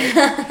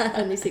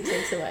only 6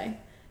 weeks away.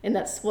 And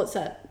that's, what's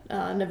that?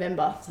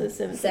 November. So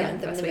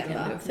 7th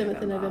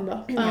of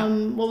November.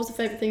 What was the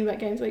favourite thing about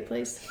Games Week,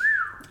 please?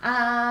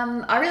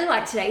 I really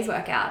liked today's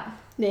workout.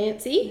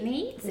 Nasty.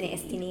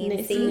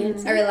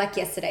 I really like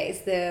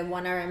yesterday's, the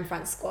 1RM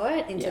front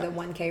squat into the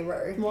 1K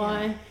row.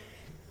 Why?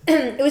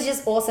 It was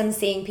just awesome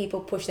seeing people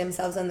push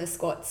themselves on the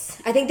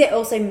squats. I think they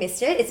also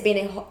missed it. It's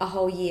been a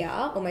whole year,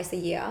 almost a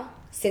year,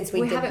 since we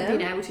haven't them.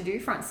 been able to do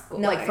front squat,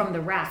 No, like from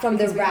the rack. From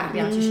the we rack. haven't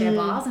been able to share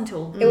bars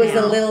until It was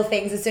now. the little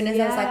things. As soon as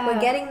I was like,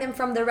 we're getting them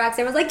from the racks,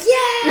 everyone's like,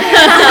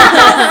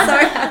 yeah! So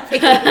happy.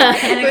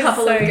 And a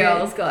couple so of good.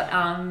 girls got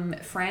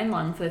Fran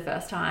lung for the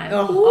first time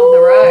of the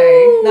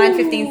row.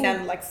 9:15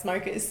 sounded like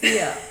smokers.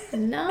 Yeah.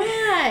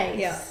 Nice.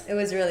 Yeah, it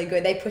was really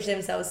good. They pushed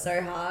themselves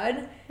so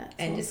hard That's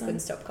and just awesome. couldn't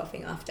stop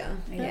coughing after.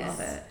 I Yes. love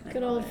it. I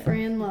Good love old it.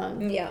 Fran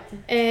Lung. Yeah.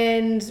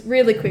 And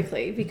really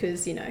quickly,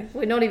 because, you know,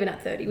 we're not even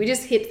at 30. We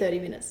just hit 30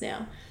 minutes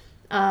now.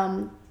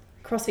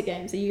 CrossFit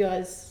Games, are you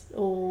guys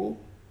all,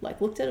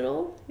 like, looked at it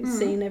all? You've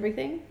seen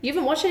everything? You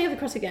haven't watched any of the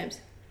CrossFit Games?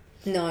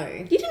 No.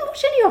 You didn't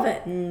watch any of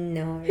it?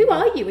 No. Who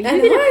are you? Are you I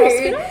even a know.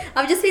 CrossFitter?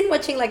 I've just been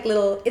watching like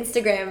little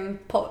Instagram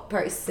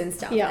posts and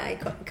stuff. Yeah. And I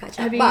couldn't catch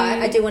Have up. you- But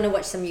I do want to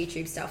watch some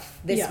YouTube stuff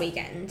this Yeah.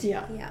 weekend.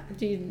 Yeah. Yeah.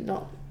 Do you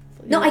not?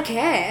 No, I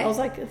care. I was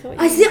like, I thought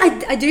I you... see.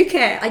 I do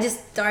care. I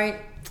just don't.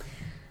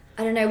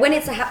 I don't know when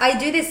it's. I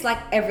do this like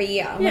every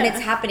year. When Yeah.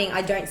 it's happening,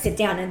 I don't sit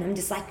down and I'm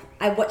just like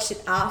I watch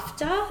it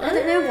after. I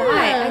don't know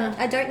why.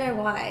 I don't know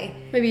why.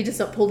 Maybe you're just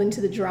not pulled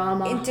into the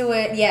drama. Into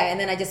it, yeah, and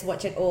then I just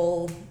watch it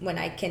all when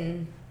I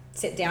can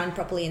sit down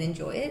properly and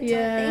enjoy it. Type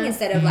Yeah. thing,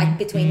 instead of like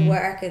between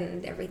work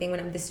and everything when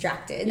I'm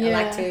distracted. I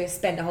like Yeah. to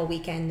spend a whole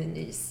weekend and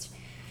just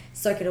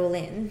soak it all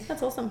in.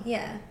 That's awesome.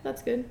 Yeah.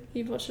 That's good.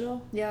 You've watched it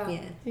all? Yeah.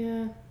 Yeah.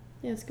 Yeah.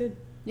 Yeah, it's good.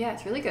 Yeah,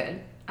 it's really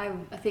good. I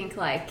think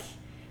like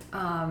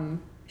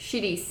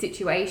shitty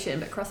situation,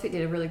 but CrossFit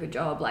did a really good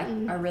job. Like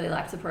I really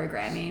liked the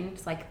programming.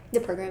 It's like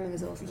The programming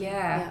was awesome.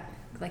 yeah.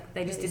 Like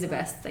they just did the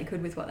best they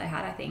could with what they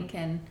had, I think.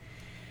 And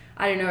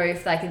I don't know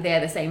if like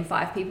they're the same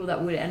 5 people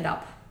that would end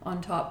up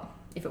on top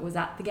if it was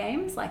at the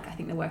games. Like I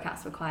think the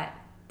workouts were quite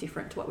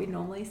different to what we'd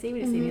normally see. We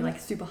didn't see any like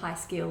super high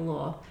skill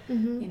or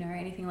you know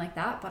anything like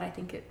that. But I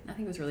think it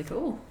was really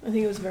cool. I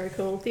think it was very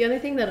cool. The only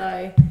thing that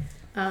I,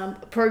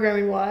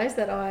 programming wise,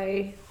 that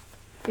I,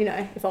 you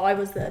know, if I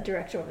was the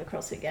director of the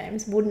CrossFit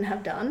Games, wouldn't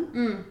have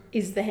done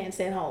is the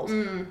handstand hold.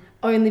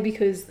 Only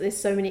because there's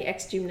so many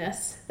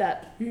ex-gymnasts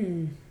that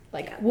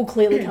like will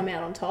clearly come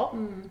out on top.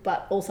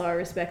 But also I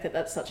respect that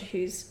that's such a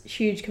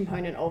huge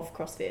component of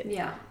CrossFit.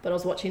 Yeah. But I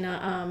was watching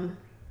a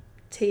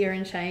Tia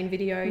and Shane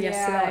video Yeah, I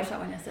yesterday. watched that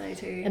one yesterday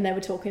too. And they were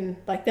talking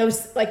they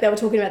were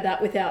talking about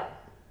that without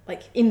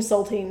like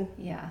insulting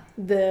Yeah.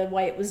 the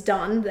way it was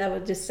done. They were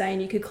just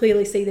saying you could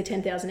clearly see the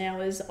 10,000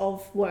 hours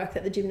of work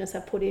that the gymnasts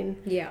have put in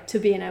Yeah. to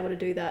being able to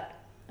do that.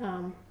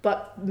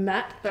 But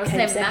Matt But I was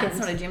came saying Matt's second.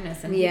 not a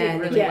gymnast and Yeah, he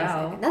did really yeah.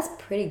 well. That's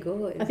pretty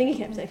good. I think he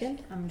came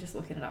second. I'm just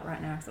looking it up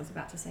right now because I was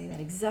about to say that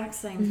exact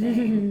same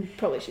thing.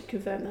 Probably should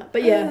confirm that.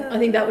 But yeah, I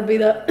think that would be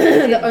the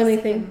the only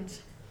thing.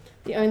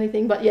 The only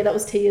thing. But yeah, that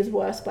was Tia's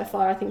worst by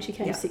far. I think she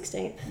came Yeah.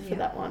 16th for Yeah.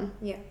 that one.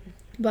 Yeah.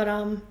 But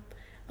other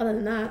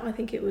than that, I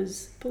think it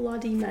was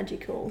bloody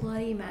magical.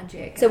 Bloody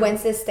magic. So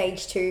when's the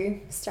stage 2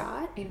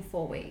 start? in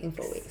 4 weeks. In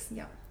 4 weeks.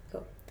 Yeah.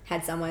 Cool.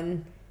 Had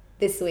someone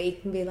this week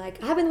and be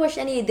like, I haven't watched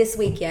any this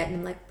week yet. And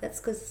I'm like, that's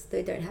because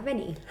they don't have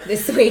any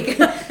this week.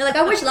 They're like,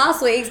 I watched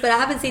last week's, but I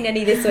haven't seen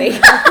any this week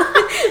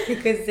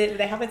because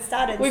they haven't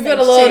started. We've stage got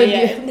a lot 2 of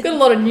yet. we've got a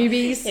lot of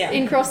newbies Yeah.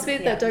 in CrossFit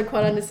Yeah. that don't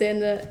quite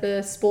understand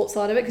the sport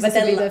side of it because But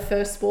this will be they're their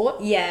first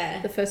sport.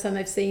 Yeah. The first time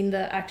they've seen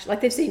the actual,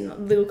 like they've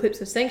seen little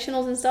clips of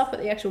sanctionals and stuff,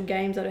 but the actual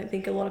games, I don't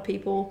think a lot of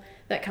people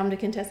that come to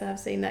Contessa have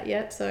seen that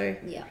yet. So,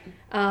 Yeah.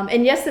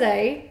 and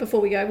yesterday,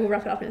 before we go, we'll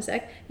wrap it up in a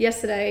sec.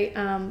 Yesterday,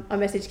 I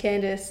messaged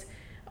Candice.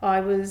 I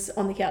was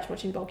on the couch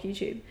watching Bulk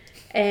YouTube,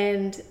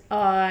 and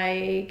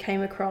I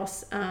came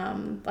across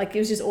like it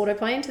was just auto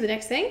playing to the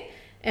next thing,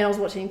 and I was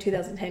watching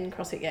 2010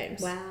 CrossFit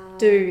Games. Wow.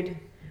 Dude,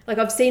 like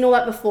I've seen all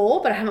that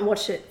before, but I haven't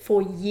watched it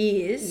for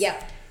years.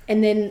 Yep.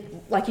 And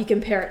then like you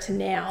compare it to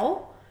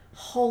now,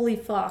 holy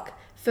fuck.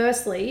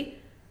 Firstly,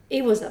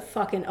 it was a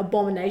fucking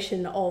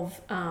abomination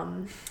of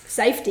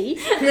safety.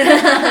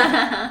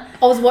 I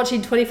was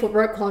watching 20-foot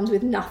rope climbs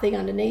with nothing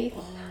underneath.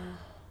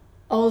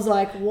 I was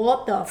like,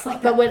 what the fuck?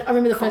 like but when I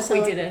remember the Comp first we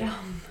time. did it.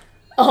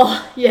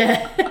 Oh,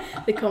 yeah.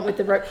 The comp with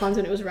the rope climbs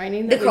when it was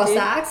raining. The that we cross did.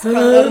 acts.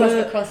 Across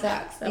the cross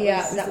acts. That Yeah,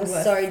 was that the was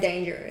worst. so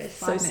dangerous.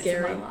 So 5 minutes of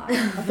scary. my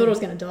life. I thought I was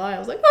going to die. I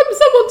was like, I'm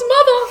someone's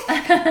mother.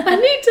 I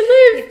need to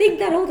I think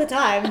that all the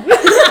time.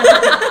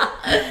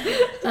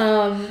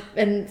 live.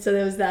 And so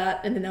there was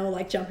that. And then they were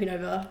like jumping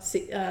over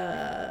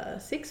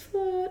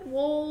 6-foot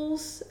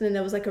walls. And then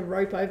there was like a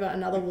rope over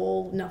another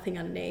wall, nothing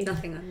underneath.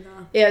 Nothing under.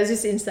 Yeah, it was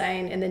just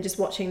insane. And then just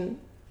watching,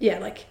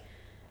 like,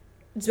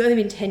 it's only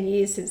been 10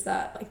 years since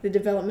that. Like, the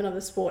development of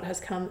the sport has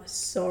come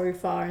so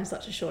far in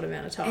such a short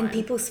amount of time. And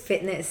people's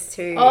fitness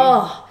too.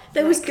 Oh,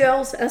 there was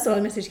girls, that's what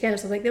I messaged Candice.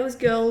 I was like, there was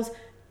girls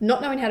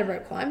not knowing how to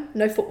rope climb,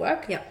 no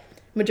footwork. Yeah.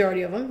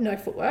 Majority of them, no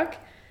footwork.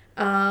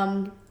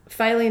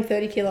 Failing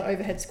 30 kilo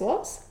overhead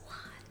squats. What?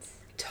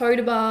 Toe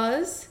to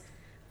bars,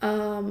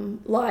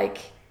 like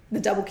the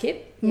double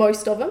kip.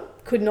 Most of them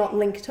could not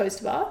link toes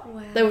to bar.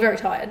 Wow. They were very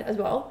tired as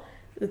well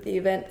with the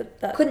event.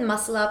 That Couldn't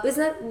muscle up. Isn't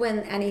that when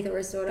Annie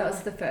Thorisdottir? That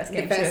was the first The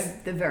game first- show.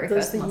 The very that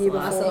was first the muscle year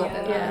up. before. muscle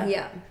up. Yeah.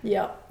 Yeah.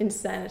 Yeah,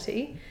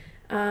 insanity.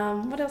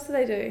 What else did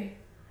they do?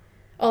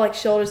 Oh, like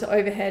shoulders to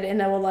overhead, and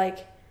they were like,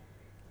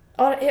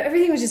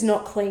 everything was just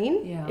not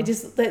clean. Yeah.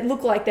 They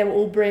looked like they were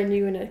all brand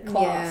new in a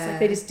class. Yeah. Like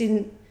they just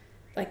didn't,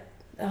 like,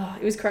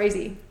 it was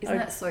crazy. Isn't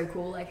that so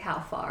cool, like how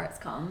far it's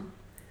come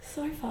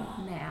so far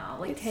now?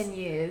 Like 10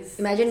 years.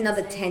 Imagine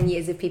another 10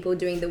 years of people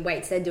doing the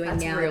weights they're doing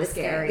That's now. real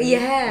scary.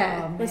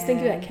 Yeah. Oh, Let's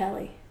think about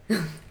Callie.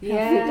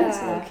 Yeah. How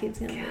fit little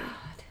kids now.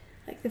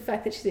 Like the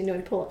fact that she's been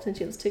doing pull-ups since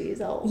she was 2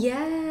 years old.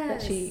 Yeah.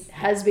 That she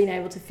has been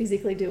able to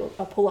physically do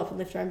a pull-up and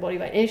lift her own body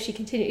weight. And if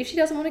she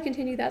doesn't want to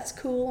continue, that's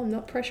cool. I'm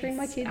not pressuring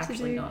my kid to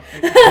do. Not.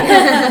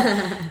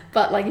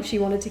 But like if she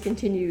wanted to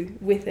continue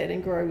with it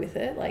and grow with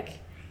it, like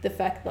the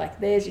fact like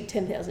there's your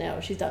 10,000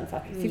 hours, she's done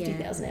fucking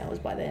 50,000 hours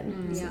by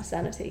then. It's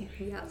insanity.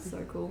 Yeah.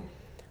 So cool.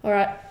 All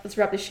right, let's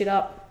wrap this shit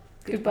up.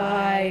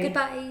 Goodbye.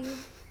 Goodbye.